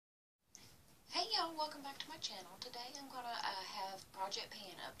Hey y'all, welcome back to my channel. Today I'm going to have project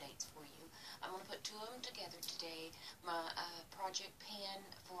pan updates for you. I'm going to put two of them together today. My project pan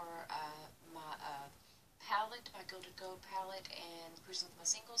for my palette, my Go to Go palette, and cruising with my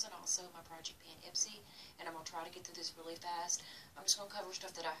singles, and also my project pan Ipsy. And I'm going to try to get through this really fast. I'm just going to cover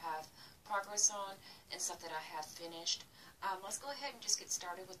stuff that I have progress on and stuff that I have finished. Let's go ahead and just get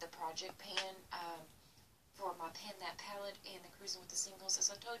started with the project pan. For my Pan That palette and the Cruising with the Singles. As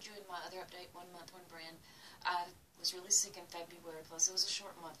I told you in my other update, 1 month, 1 brand, I was really sick in February, plus it was a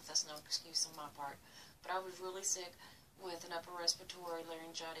short month, that's no excuse on my part, but I was really sick with an upper respiratory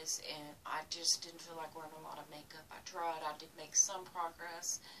laryngitis, and I just didn't feel like wearing a lot of makeup. I tried, I did make some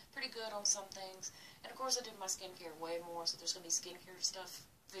progress, pretty good on some things, and of course I did my skincare way more, so there's going to be skincare stuff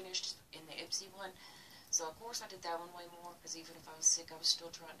finished in the Ipsy one. So of course I did that one way more, because even if I was sick, I was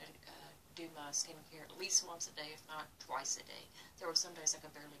still trying to do my skincare at least once a day, if not twice a day. There were some days I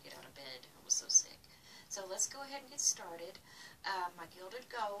could barely get out of bed. I was so sick. So let's go ahead and get started. My Gilded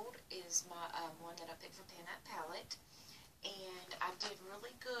Gold is my one that I picked for Pan That palette. And I did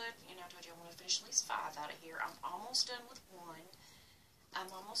really good. You know, I told you I want to finish at least 5 out of here. I'm almost done with 1. I'm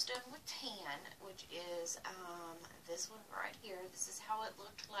almost done with tan, which is this one right here. This is how it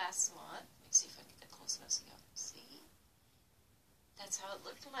looked last month. Let me see if I can get that close enough so y'all can see. That's how it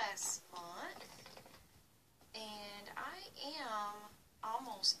looked last month. And I am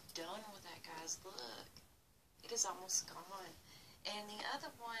almost done with that, guys. Look. It is almost gone. And the other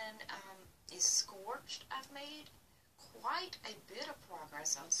one is Scorched. I've made quite a bit of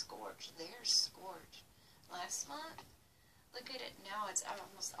progress on Scorched. There's Scorched. Last month. Look at it now. It's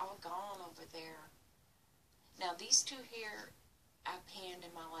almost all gone over there. Now, these two here I panned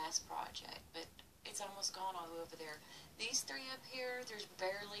in my last project, but it's almost gone all the way over there. These 3 up here, there's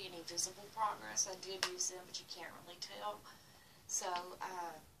barely any visible progress. I did use them, but you can't really tell. So,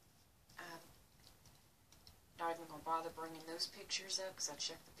 I'm not even going to bother bringing those pictures up, because I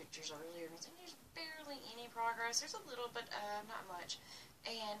checked the pictures earlier, and there's barely any progress. There's a little, but not much.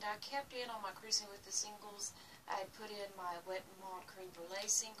 And I kept in on my Cruising with the Singles. I put in my Wet n Wild Cream Brulee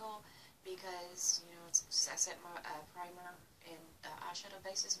single, because, you know, I set my primer and eyeshadow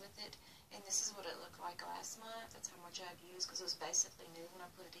bases with it. And this is what it looked like last month. That's how much I've used, because it was basically new when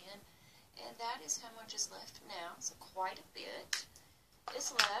I put it in. And that is how much is left now. So quite a bit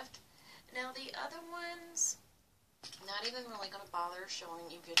is left. Now the other ones, not even really going to bother showing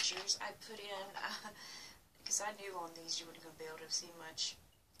you pictures. I put in, because I knew on these you wouldn't going to be able to see much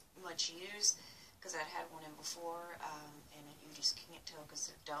use, because I'd had one in before, and you just can't tell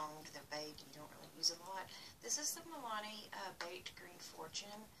because they're domed, they're baked, and you don't really use them a lot. This is the Milani Baked Green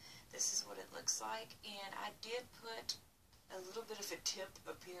Fortune. This is what it looks like, and I did put a little bit of a tip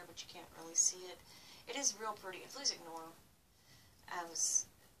up here, but you can't really see it. It is real pretty. Please ignore. I was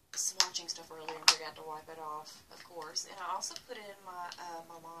swatching stuff earlier and forgot to wipe it off, of course. And I also put in my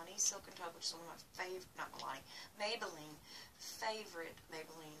Milani Silk and Taupe, which is one of my Maybelline favorite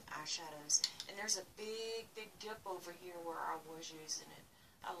Maybelline eyeshadows. And there's a big dip over here where I was using it.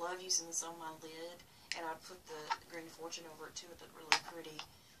 I love using this on my lid, and I put the Green Fortune over it too. It looked really pretty.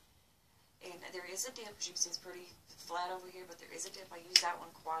 And there is a dip, as you can see, it's pretty flat over here, but there is a dip. I use that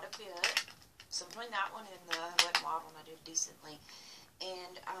one quite a bit. So between that one and the Wet n Wild one, I did decently.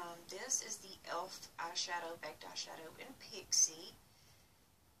 And this is the e.l.f. eyeshadow, baked eyeshadow in Pixie.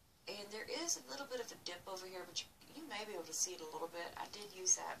 And there is a little bit of a dip over here, but you may be able to see it a little bit. I did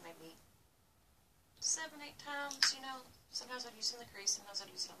use that maybe 7, 8 times, you know. Sometimes I'd use it in the crease, sometimes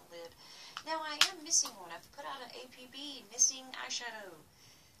I'd use it on the lid. Now I am missing one. I've put out an APB, missing eyeshadow.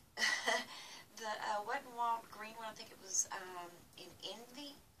 The Wet n Wild green one, I think it was in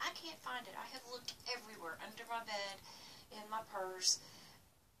Envy. I can't find it. I have looked everywhere, under my bed, in my purse.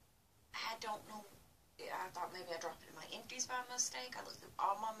 I don't know. I thought maybe I dropped it in my empties by mistake. I looked through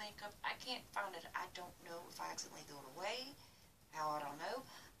all my makeup. I can't find it. I don't know if I accidentally threw it away. How, I don't know.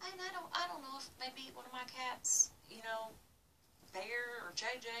 And I don't know if maybe one of my cats, you know, Bear or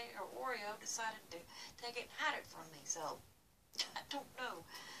JJ or Oreo decided to take it and hide it from me. So, I don't know.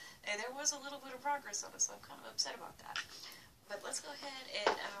 And there was a little bit of progress on it, so I'm kind of upset about that. But let's go ahead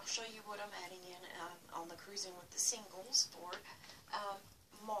and I'll show you what I'm adding in on the Cruising with the Singles for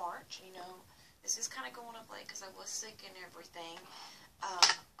March. You know, this is kind of going up late because I was sick and everything.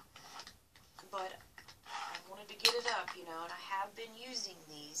 But I wanted to get it up, you know, and I have been using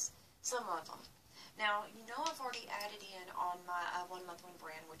these, some of them. Now, you know I've already added in on my 1 month, 1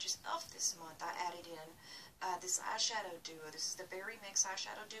 brand, which is e.l.f. this month. I added in this eyeshadow duo. This is the Berry Mix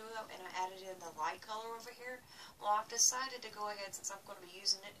eyeshadow duo, and I added in the light color over here. Well, I've decided to go ahead, since I'm going to be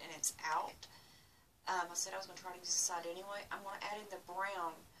using it and it's out. I said I was going to try to use this side anyway. I'm going to add in the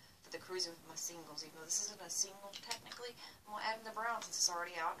brown the cruising with my singles, even though this isn't a single technically. I'm going to add in the brown since it's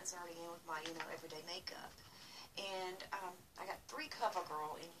already out and it's already in with my, everyday makeup. And I got 3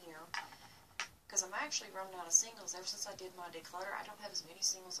 CoverGirl in here because I'm actually running out of singles. Ever since I did my declutter, I don't have as many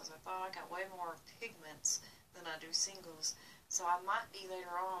singles as I thought. I got way more pigments than I do singles. So I might be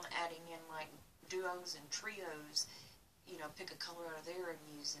later on adding in like duos and trios, pick a color out of there and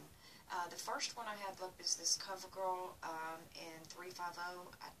using. The first one I have up is this CoverGirl in 350.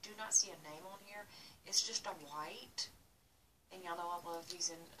 I do not see a name on here. It's just a white. And y'all know I love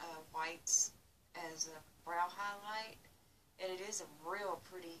using whites as a brow highlight. And it is a real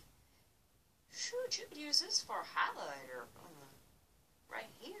pretty. Shoot, you could use this for a highlighter on the,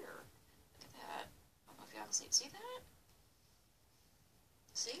 right here. Look at that. I don't know if y'all can see that?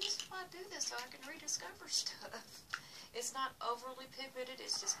 See, this is why I do this, so I can rediscover stuff. It's not overly pigmented,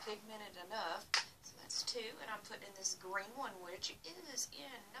 it's just pigmented enough. So that's 2, and I'm putting in this green one, which is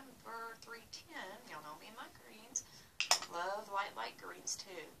in number 310. Y'all know me and my greens. Love light greens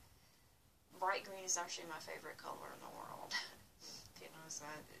too. Bright green is actually my favorite color in the world. If you notice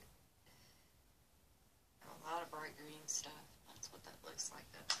that. A lot of bright green stuff. That's what that looks like.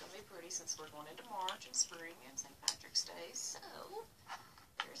 That's going to be pretty since we're going into March and spring and St. Patrick's Day. So,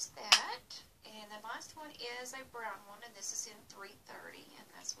 there's that. And the last one is a brown one, and this is in 330, and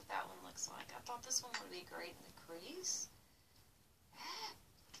that's what that one looks like. I thought this one would be great in the crease.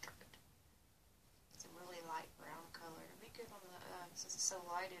 It's a really light brown color. It'd be good on the, since it's so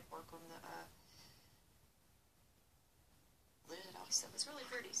light, it'd work on the lid also. It's really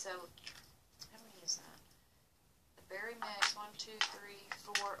pretty. So, how many is that? The Berry Max, 1, 2,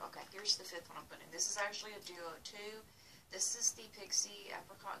 3, 4. Okay, here's the 5th one I'm putting in. This is actually a duo too. This is the Pixie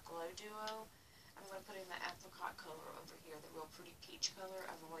Apricot Glow Duo. I'm going to put in the apricot color over here, the real pretty peach color.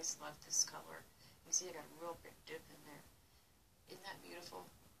 I've always loved this color. You see I got a real big dip in there. Isn't that beautiful?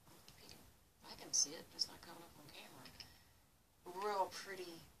 I can see it, it's not coming up on camera. Real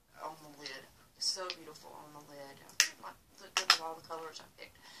pretty on the lid. So beautiful on the lid. I look good with all the colors I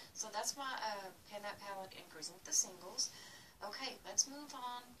picked. So that's my Pan That Palette in Cruising with the Singles. Okay, let's move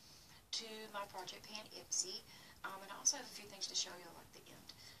on to my Project Pan Ipsy. And I also have a few things to show you at the end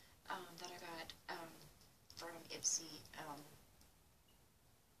that I got from Ipsy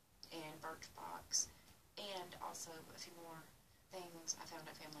and Birchbox, and also a few more things I found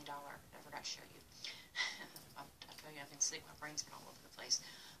at Family Dollar I forgot to show you. I'll tell you, I've been sick, my brain's been all over the place.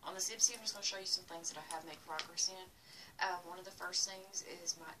 On this Ipsy, I'm just going to show you some things that I have made progress in. One of the first things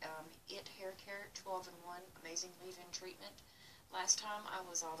is my It Hair Care 12-in-1 Amazing Leave-In Treatment. Last time I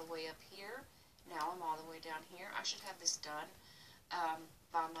was all the way up here. Now I'm all the way down here. I should have this done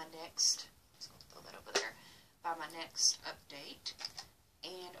by my next, I'm just going to throw that over there, by my next update.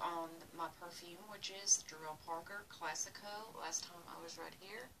 And on my perfume, which is Durrell Parker Classico, last time I was right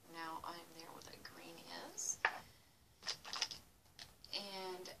here. Now I'm there where that green is.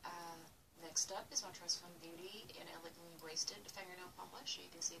 And next up is my Trust Fund Beauty and Elegantly Wasted Fingernail Polish.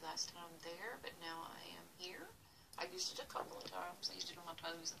 You can see last time there, but now I am here. I used it a couple of times. I used it on my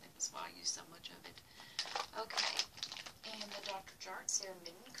toes. I think that's why I used so much of it. Okay. And the Dr. Jart Serum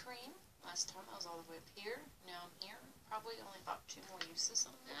Mitten Cream. Last time I was all the way up here. Now I'm here. Probably only about 2 more uses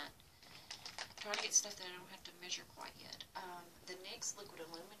on that. Trying to get stuff that I don't have to measure quite yet. The NYX Liquid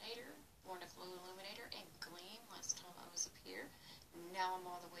Illuminator. Born Glow Illuminator and Gleam. Last time I was up here. Now I'm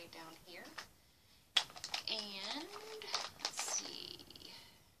all the way down here. And, let's see.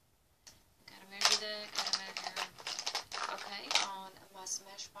 Gotta measure that. Gotta measure. Okay, on my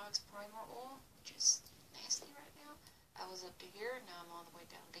Smashbox Primer Oil, which is nasty right now. I was up to here, now I'm all the way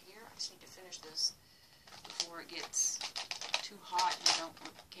down to here. I just need to finish this before it gets too hot and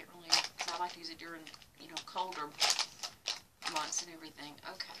can't really, because I like to use it during, colder months and everything.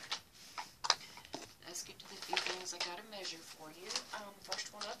 Okay. Let's get to the few things I gotta measure for you.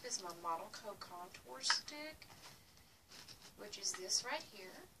 First one up is my Model Co Contour Stick, which is this right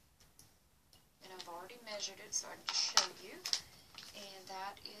here. And I've already measured it, so I can just show you. And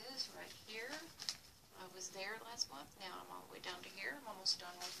that is right here. I was there last month. Now I'm all the way down to here. I'm almost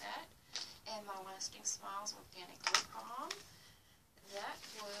done with that. And my Lasting Smiles Organic Lip Balm. That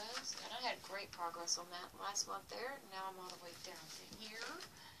was, and I had great progress on that last month there. Now I'm all the way down to here.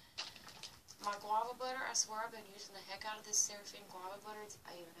 My guava butter, I swear I've been using the heck out of this Seraphine guava butter.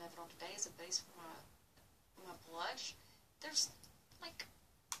 I even have it on today as a base for my blush. There's like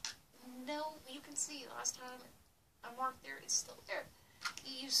no, you can see last time I marked there, it's still there.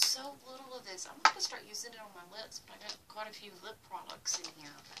 You use so little of this. I'm going to start using it on my lips, but I got quite a few lip products in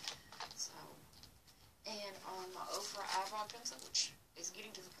here. So, and on my Ofra eyebrow pencil, which is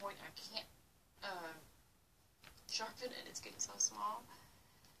getting to the point I can't sharpen it. It's getting so small.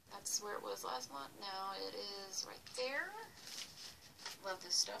 That's where it was last month. Now it is right there. Love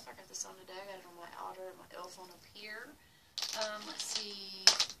this stuff. I got this on today. I got it on my outer and my elf on up here. Let's see.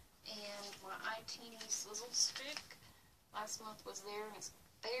 And my iTeeny Swizzle Stick. Last month was there, and it's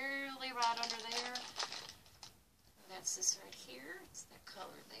barely right under there. And that's this right here. It's that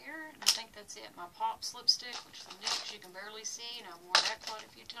color there. And I think that's it. My Pops lipstick, which is a NYX you can barely see, and I wore that quite a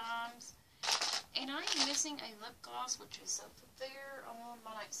few times. And I am missing a lip gloss, which is up there on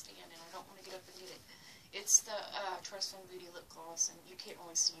my nightstand, and I don't want to get up and get it. It's the Trust Fund Beauty lip gloss, and you can't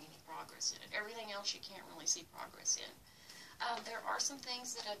really see any progress in it. Everything else you can't really see progress in. There are some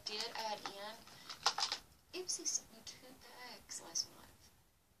things that I did add in. Ipsy sent me 2 bags last month.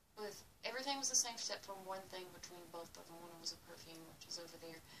 Everything was the same except for one thing between both of them. One was a perfume, which is over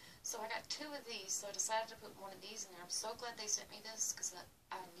there. So I got 2 of these, so I decided to put one of these in there. I'm so glad they sent me this, because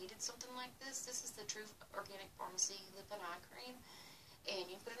I needed something like this. This is the True Organic Pharmacy Lip and Eye Cream, and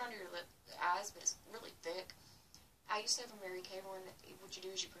you can put it under your eyes, but it's really thick. I used to have a Mary Kay one. What you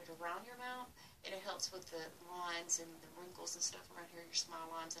do is you put it around your mouth, and it helps with the lines and the wrinkles and stuff around here, your smile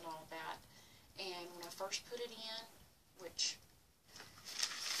lines and all that. And when I first put it in, which,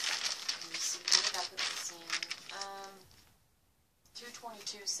 let me see, where did I put this in?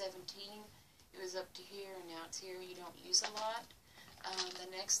 2/22/17. It was up to here, and now it's here. You don't use a lot. The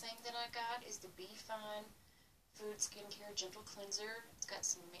next thing that I got is the Be Fine Food Skincare Gentle Cleanser. It's got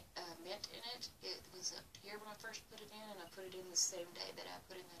some mint in it. It was up here when I first put it in, and I put it in the same day that I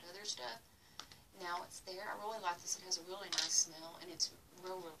put in that other stuff. Now it's there. I really like this. It has a really nice smell, and it's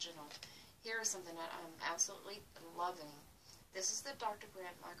real gentle. Here is something that I'm absolutely loving. This is the Dr.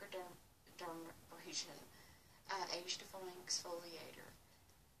 Brandt Microdermabrasion Age-Defying Exfoliator.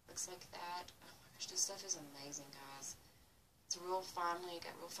 Looks like that. Oh my gosh, this stuff is amazing, guys. It's real finely. It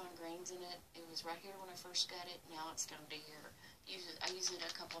got real fine grains in it. It was right here when I first got it. Now it's down to here. I use it a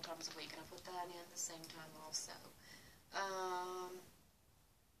couple of times a week, and I put that in at the same time also.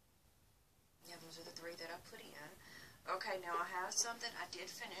 Yeah, those are the 3 that I put in. Okay, now I have something I did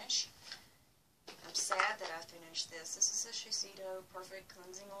finish. I'm sad that I finished this. This is a Shiseido Perfect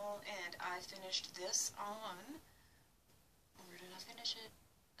Cleansing Oil, and I finished this on, where did I finish it?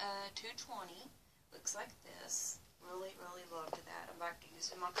 220. Looks like this. Really loved that. I'm back to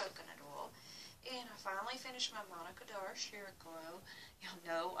using my coconut oil. And I finally finished my Monica Dar Sheer Glow. Y'all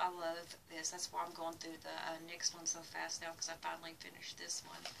know I love this. That's why I'm going through the NYX one so fast now, because I finally finished this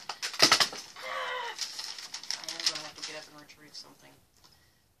one. I am going to have to get up and retrieve something.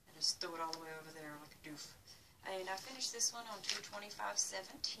 And just throw it all the way over there like a doof. And I finished this one on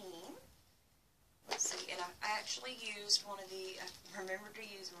 2/25/17. Let's see, and I actually used I remembered to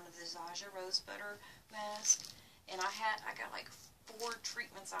use one of the Zaja Rose Butter Masks. And I got like 4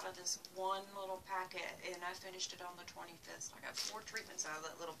 treatments out of this one little packet, and I finished it on the 25th. So I got 4 treatments out of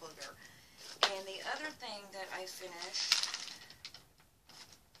that little booger. And the other thing that I finished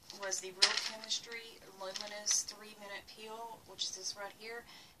was the Real Chemistry Luminous 3-Minute Peel, which is this right here.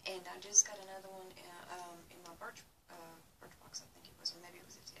 And I just got another one in my Birchbox, I think it was, or maybe it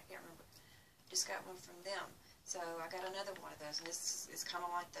was Ipsy, I can't remember. Just got one from them. So I got another one of those, and this is kind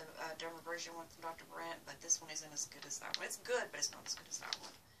of like the Dermabrasion one from Dr. Brandt, but this one isn't as good as that one. It's good, but it's not as good as that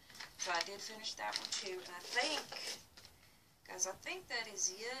one. So I did finish that one too, and I think, guys, I think that is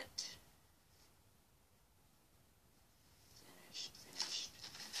it. Finished.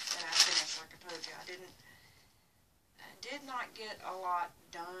 Yeah, I finished, like I told you. I did not get a lot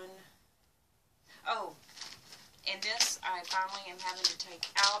done. Oh, and this, I finally am having to take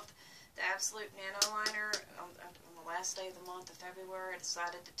out the Absolute Nano Liner. On the last day of the month of February, I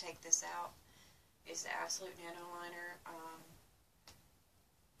decided to take this out. It's the Absolute Nano Liner.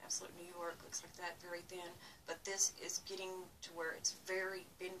 Absolute New York, looks like that, very thin. But this is getting to where it's very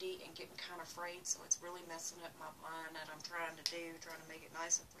bendy and getting kind of frayed, so it's really messing up my line that I'm trying to make it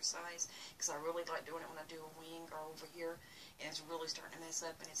nice and precise, because I really like doing it when I do a wing or over here, and it's really starting to mess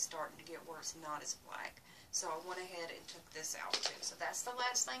up, and it's starting to get where it's not as black. So I went ahead and took this out too. So that's the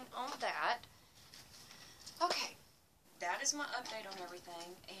last thing on that. Okay, that is my update on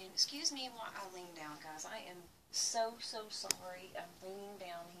everything. And excuse me while I lean down, guys. I am so sorry. I'm leaning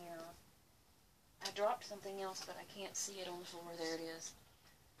down here. I dropped something else, but I can't see it on the floor. There it is.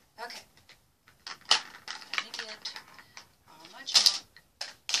 Okay. Let me get all my junk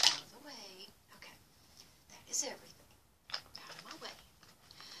out of the way. Okay. That is everything out of my way.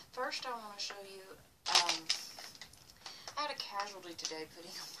 First, I want to show you, I had a casualty today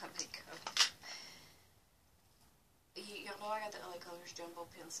putting on my makeup. Y'all know I got the LA Colors Jumbo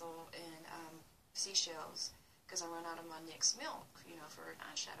Pencil and seashells, because I run out of my NYX Milk, for an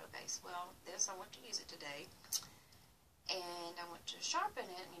eyeshadow base. Well, I went to use it today, and I went to sharpen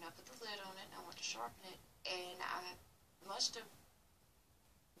it, and, I put the lid on it, and I went to sharpen it, and I must have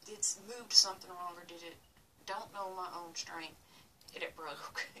moved something wrong, or don't know my own strength, and it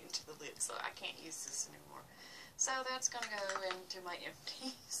broke into the lid, so I can't use this anymore. So that's going to go into my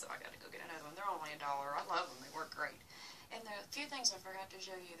empty, so I got to go get another one. They're only $1. I love them. They work great. And there are a few things I forgot to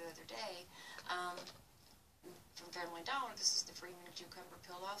show you the other day. From Family Dollar, this is the free mini cucumber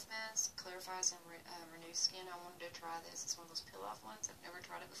peel-off mask. Clarifies and renews skin. I wanted to try this. It's one of those peel-off ones. I've never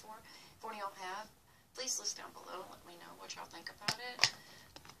tried it before. If one of y'all have, please list down below and let me know what y'all think about it.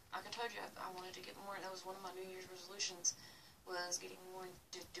 Like I told you, I wanted to get more. That was one of my New Year's resolutions, was getting more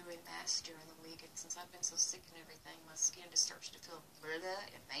into doing masks during the week. And since I've been so sick and everything, my skin just starts to feel blah.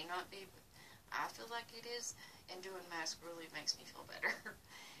 It may not be, but I feel like it is. And doing masks really makes me feel better.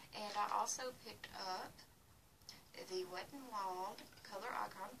 And I also picked up the Wet n Wild Color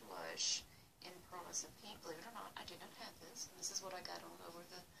Icon Blush in Pearlescent Pink. Believe it or not, I did not have this. And this is what I got on over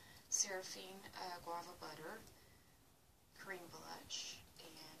the Seraphine Guava Butter Cream Blush.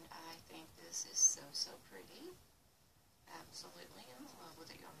 And I think this is so pretty. Absolutely in love with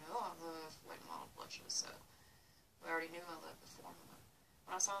it. Y'all know I love Wet n Wild blushes, so we already knew I loved the formula.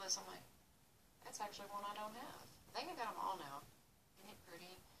 When I saw this, I'm like, that's actually one I don't have. I think I got them all now. Isn't it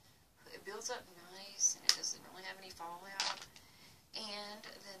pretty? It builds up nice, and it doesn't really have any fallout. And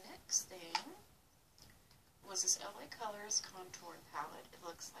the next thing was this LA Colors Contour Palette. It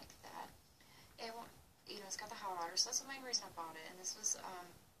looks like that. And, it's got the highlighter, so that's the main reason I bought it. And this was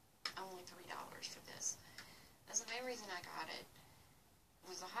only $3 for this. That's the main reason I got it,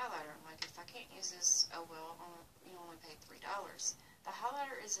 was the highlighter. I'm like, if I can't use this, oh well, you only paid $3. The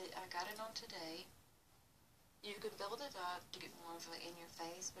highlighter I got it on today. You can build it up to get more of it in your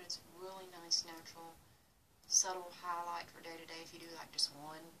face, but it's really nice, natural, subtle highlight for day to day if you do like just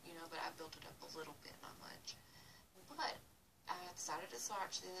one, but I built it up a little bit, not much. But I decided to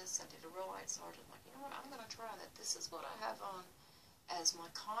swatch this. I did a real light swatch. I'm like, you know what, I'm going to try that. This is what I have on as my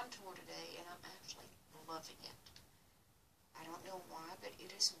contour today, and I'm actually loving it. I don't know why, but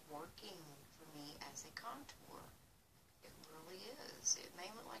it is working for me as a contour. It really is. It may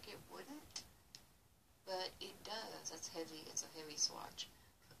look like it wouldn't, but it does. It's heavy. It's a heavy swatch.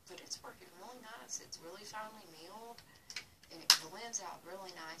 But it's working really nice. It's really finely milled, and it blends out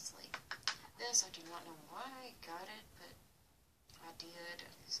really nicely. This, I do not know why I got it, but I did.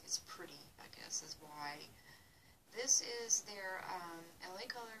 It's pretty, I guess, is why. This is their LA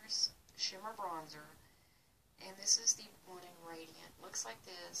Colors Shimmer Bronzer, and this is the one in Radiant. Looks like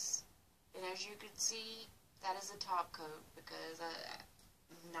this, and as you can see, that is a top coat, because I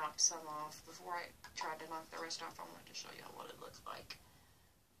knocked some off. Before I tried to knock the rest off, I wanted to show y'all what it looks like.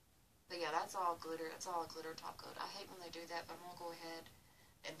 But yeah, that's all glitter. That's all a glitter top coat. I hate when they do that, but I'm going to go ahead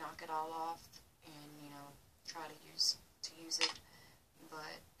and knock it all off and, try to use it.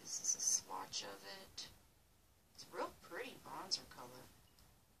 But this is a swatch of it. It's a real pretty bronzer color.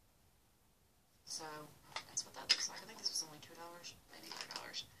 So, that's what that looks like. I think this was only $2, maybe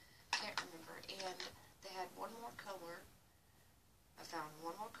 $3. Can't remember. And they had one more color. I found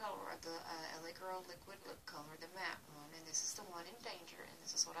one more color of the LA Girl Liquid Lip Color, the matte one, and this is the one in Danger, and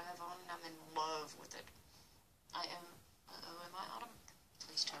this is what I have on, and I'm in love with it. I am, am I on them?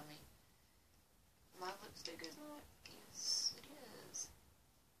 Please tell me. My lipstick is not, yes, it is.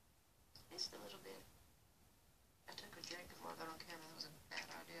 Just a little bit. I took a drink before I got on camera. That was a bad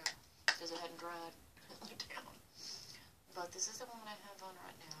idea, because it hadn't dried down. But this is the one I have on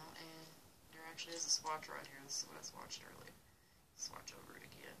right now, and there actually is a swatch right here. This is what I swatched earlier. Swatch over it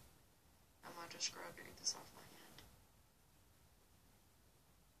again. I might just scrub to get this off my hand.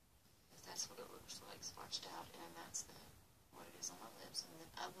 That's what it looks like swatched out, and that's what it is on my lips. And then,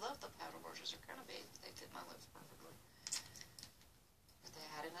 I love the powder brushes. They're kind of big. They fit my lips perfectly. But they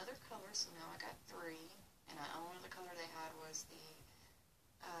had another color, so now I got 3. And the only other color they had was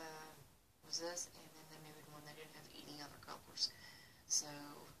this, and then the nude one. They didn't have any other colors. So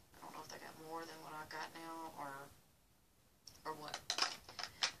I don't know if they got more than what I got now, or what.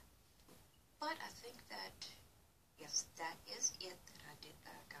 But I think that, yes, that is it that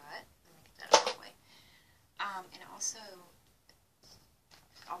I got. Let me get that out of the way. And also,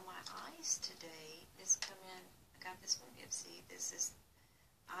 on my eyes today, this come in, I got this from Ipsy. This is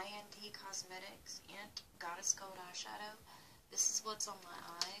INT Cosmetics Int Goddess Gold Eyeshadow. This is what's on my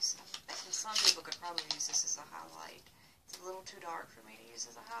eyes. I bet some people could probably use this as a highlight. It's a little too dark for me to use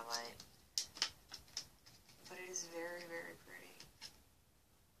as a highlight, but it is very, very pretty.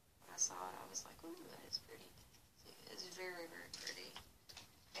 When I saw it, I was like, ooh, that is pretty. It's very, very pretty.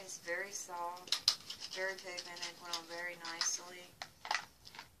 It's very soft, very pigmented, went on very nicely.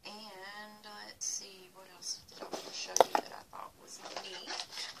 And let's see, what else did I want to show you that I thought was neat?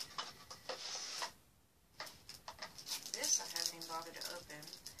 This I haven't even bothered to open.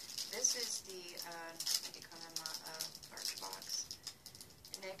 This is the, let me come in my Birchbox.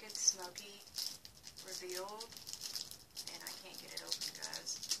 Naked Smoky Revealed. And I can't get it open,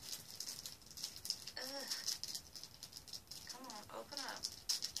 guys. Ugh. Come on, open up.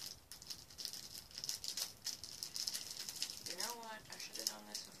 You know what? I should have done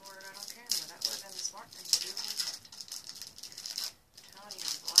this before I got on camera. That would have been the smart thing to do, wouldn't it? I'm telling you,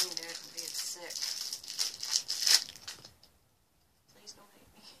 I'm blind dead from being sick. Please don't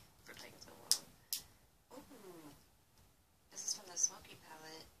hate me for taking so long. Ooh. This is from the Smoky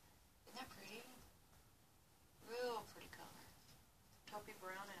palette. Isn't that pretty? Real pretty color. Taupey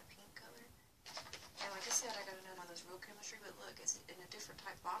brown and a pink color. And like I said, I got another one of those Real Chemistry, but look, it's in a different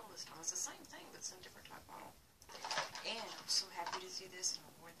type bottle this time. It's the same thing, but it's in a different type bottle. And I'm so happy to see this, and I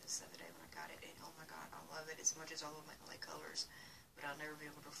wore this the other day when I got it, and oh my god, I love it as much as all of my LA colors, but I'll never be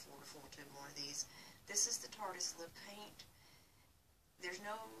able to afford to more of these. This is the Tarte's lip paint. There's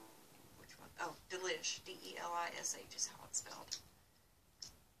no, which one? Oh, Delish, D-E-L-I-S-H is how it's spelled.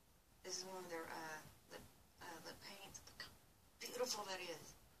 This is one of their lip paints. Look how beautiful that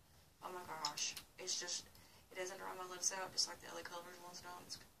is. Oh my gosh, it's just, it doesn't dry my lips out just like the LA colors ones don't.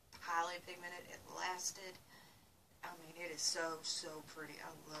 It's highly pigmented, it lasted. I mean, it is so, so pretty.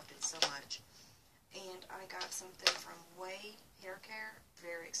 I loved it so much. And I got something from Way Hair Care.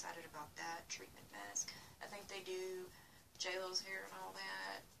 Very excited about that. Treatment mask. I think they do J-Lo's hair and all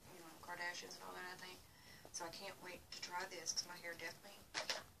that. You know, Kardashians and all that, I think. So I can't wait to try this because my hair definitely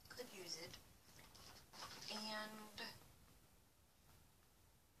could use it. And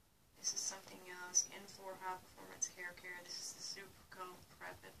this is something else. N4 High Performance Hair Care. This is the Super Comb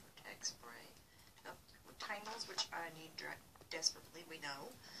Prep and Protect Spray. With tangles, which I need desperately, we know.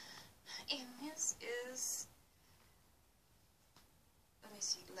 And this is, let me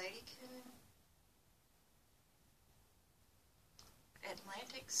see, Ladykin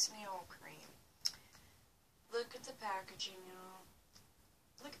Atlantic Snail Cream. Look at the packaging, y'all.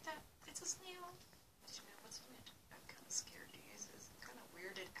 Look at that. It's a snail. What's in it? I'm kind of scared to use this. I'm kind of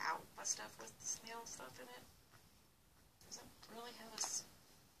weirded out by stuff with the snail stuff in it. Doesn't really have a...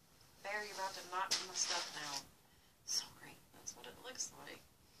 Barry about to knock my stuff down. Sorry, that's what it looks like.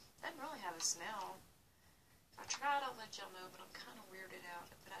 Doesn't really have a smell. If I tried, I'll let y'all know, but I'm kind of weirded out.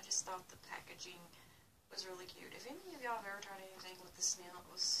 But I just thought the packaging was really cute. If any of y'all have ever tried anything with the snail,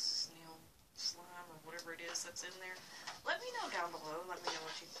 snail slime or whatever it is that's in there, let me know down below. Let me know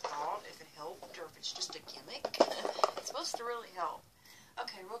what you thought, if it helped or if it's just a gimmick. It's supposed to really help.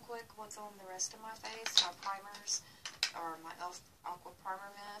 Okay, real quick, what's on the rest of my face? My primers. Or my e.l.f. Aqua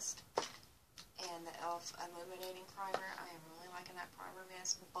Primer Mist and the e.l.f. Illuminating Primer. I am really liking that primer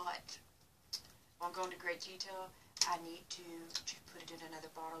mist, but won't go into great detail. I need to put it in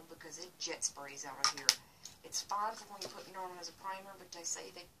another bottle because it jet sprays out of here. It's fine for when you put it on as a primer, but they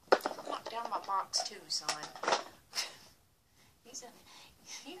say they knock down my box too, son.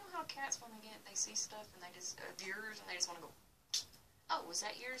 You know how cats, when they see stuff and they just, yours, and they just want to go, oh, was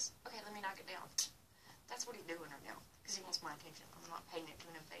that yours? Okay, let me knock it down. That's what he's doing right now, because he wants my attention. I'm not paying it to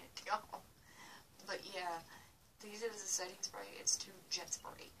him, I'm paying it to y'all. But yeah, to use it as a setting spray, it's too jet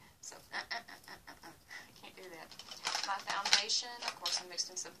spray. So, I can't do that. My foundation, of course, I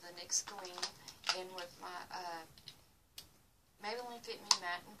mixed in some of the NYX Gleam in with my Maybelline Fit Me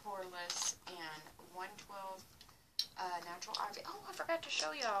Matte and Poreless and 112 Natural Ivy. Oh, I forgot to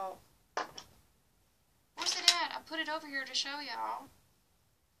show y'all. Where's it at? I put it over here to show y'all.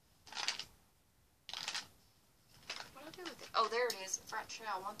 Oh, there it is. Frat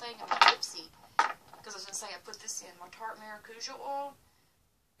Trail. One thing on my Ipsy, because I was going to say I put this in my Tarte Maracuja oil.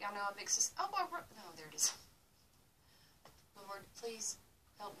 Y'all know I mix this. Oh, no, there it is. Lord, please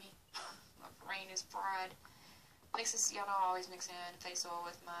help me. My brain is fried. Mix this. Y'all know I always mix in face oil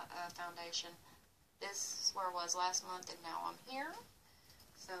with my foundation. This is where I was last month, and now I'm here.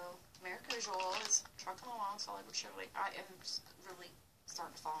 So Maracuja oil is trucking along slowly but surely. I am really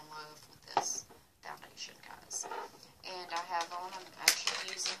starting to fall in love with this foundation, guys. And I have on, I'm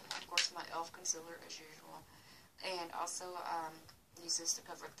actually using, of course, my e.l.f. concealer as usual. And also, use this to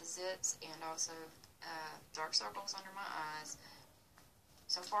cover up the zits and also dark circles under my eyes.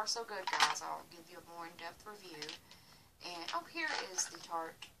 So far, so good, guys. I'll give you a more in-depth review. And, oh, here is the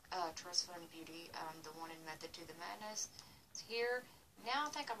Tarte Trust Fund Beauty, the one in Method to the Madness. It's here. Now I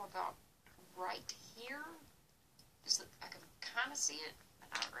think I'm about right here. Just I can kind of see it.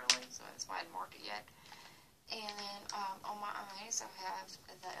 Not really, so that's why I hadn't marked it yet. And then on my eyes, I have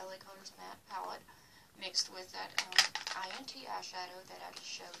the LA Colors Matte Palette, mixed with that INT eyeshadow that I just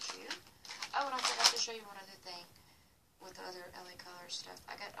showed you. Oh, and I forgot to show you one other thing with the other LA Colors stuff.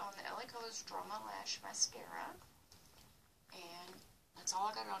 I got on the LA Colors Drama Lash Mascara, and that's all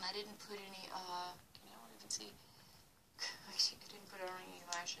I got on. I didn't put any, can you all even see? I didn't put on any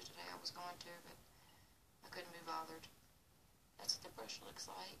lashes today. I was going to, but I couldn't be bothered. That's what the brush looks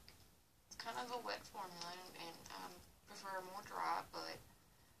like. It's kind of a wet formula, and I prefer more dry, but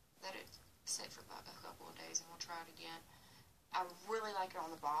let it sit for about a couple of days, and we'll try it again. I really like it on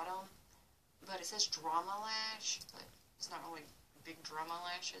the bottom, but it says Drama Lash, but it's not really big drama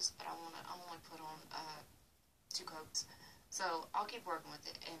lashes, but I only put on 2 coats. So I'll keep working with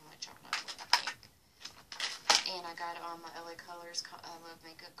it and let y'all know what I think. And I got it on my LA Colors I Love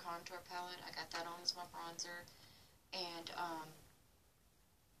Makeup Contour Palette. I got that on as my bronzer. And,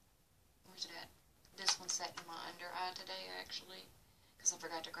 where's it at? This one's set in my under eye today, actually, because I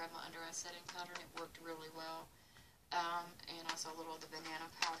forgot to grab my under eye setting powder, and it worked really well. And also a little of the banana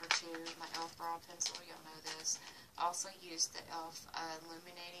powder, too. My e.l.f. brow pencil, y'all know this. I also used the e.l.f.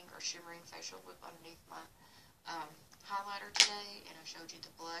 Illuminating or Shimmering Facial Whip underneath my highlighter today, and I showed you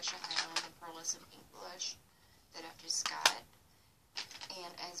the blush I had on, the Pearlescent Ink Blush that I've just got.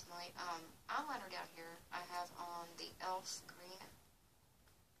 And as my eyeliner down here, I have on the e.l.f. green,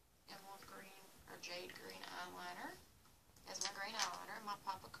 emerald green, or jade green eyeliner as my green eyeliner, my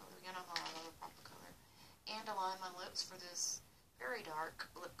Papa color. You know how I love a Papa color. And to line my lips for this very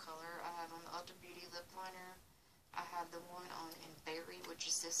dark lip color, I have on the Ulta Beauty lip liner. I have the one on in Berry, which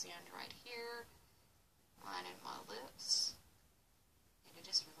is this end right here, lining my lips. And it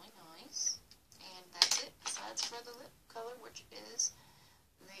is really nice. And that's it, besides for the lip color, which is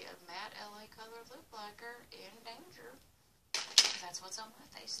the Matte LA Color Lip Lacquer in Danger. That's what's on my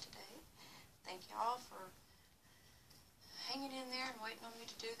face today. Thank y'all for hanging in there and waiting on me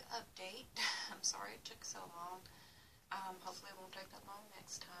to do the update. I'm sorry it took so long. Hopefully it won't take that long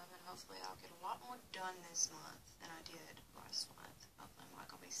next time, and hopefully I'll get a lot more done this month than I did last month. I'm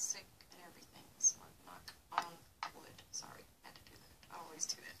like, I'll be sick and everything this month. Knock on wood. Sorry, I had to do that. I always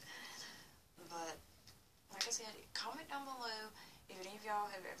do that. But, like I said, comment down below if any of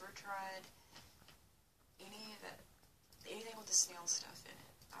y'all have ever tried anything with the snail stuff in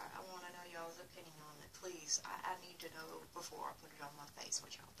it. I want to know y'all's opinion on it. Please, I need to know before I put it on my face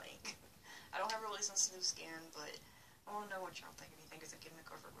what y'all think. I don't have really sensitive skin, but I want to know what y'all think. If you think it's a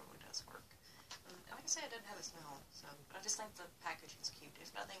chemical, if it really does work. And like I said, it doesn't have a smell, so I just think the packaging's cute.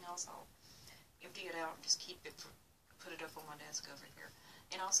 If nothing else, I'll empty it out and just keep it, put it up on my desk over here.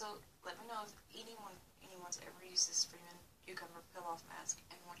 And also, let me know if anyone's ever used this Freeman Cucumber Peel-Off Mask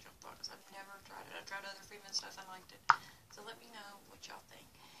and what y'all thought, because I've never tried it. I've tried other Freeman stuff and liked it. So let me know what y'all think.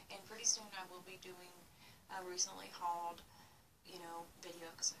 And pretty soon I will be doing a recently hauled, video,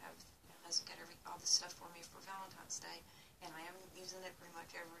 because I have, husband got all this stuff for me for Valentine's Day, and I am using it pretty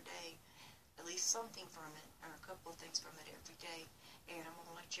much every day. At least something from it, or a couple of things from it every day. And I'm going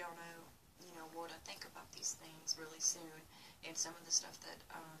to let y'all know, what I think about these things really soon. And some of the stuff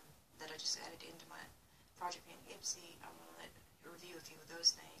that I just added into my project in Ipsy, I'm going to review a few of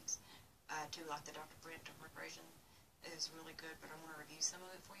those things. Too, like the Dr. Brent Dermabrasion is really good, but I'm going to review some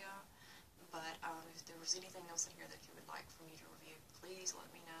of it for y'all. But if there was anything else in here that you would like for me to review, please let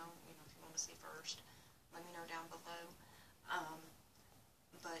me know. If you want to see first, let me know down below.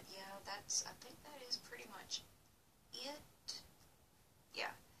 But yeah, I think that is pretty much it.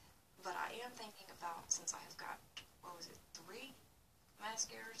 Yeah. But I am thinking about, since I have got, 3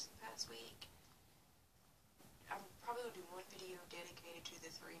 mascaras the past week, I'm probably going to do one video dedicated to the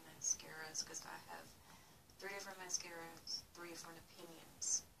 3 mascaras, because I have 3 different mascaras, 3 different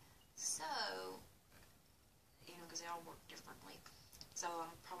opinions. So, because they all work differently. So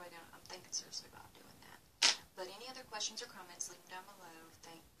I'm thinking seriously about doing that. But any other questions or comments, leave them down below.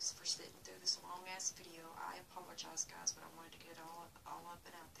 Thanks for sitting through this long-ass video. I apologize, guys, but I wanted to get it all up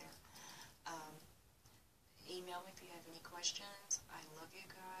and out there. Email me if you have any questions. I love you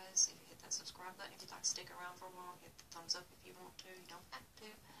guys. If you hit that subscribe button, if you'd like to stick around for a while, hit the thumbs up if you want to. You don't have to.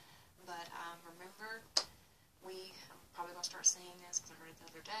 But remember, I'm probably going to start saying this because I heard it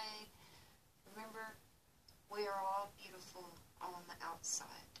the other day. Remember, we are all beautiful on the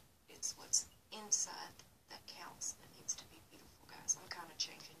outside. It's what's inside that counts, that needs to be beautiful, guys. I'm kind of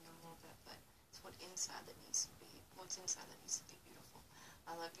changing them a little bit, but it's what's inside that needs to be beautiful.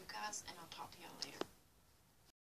 I love you guys, and I'll talk to y'all later.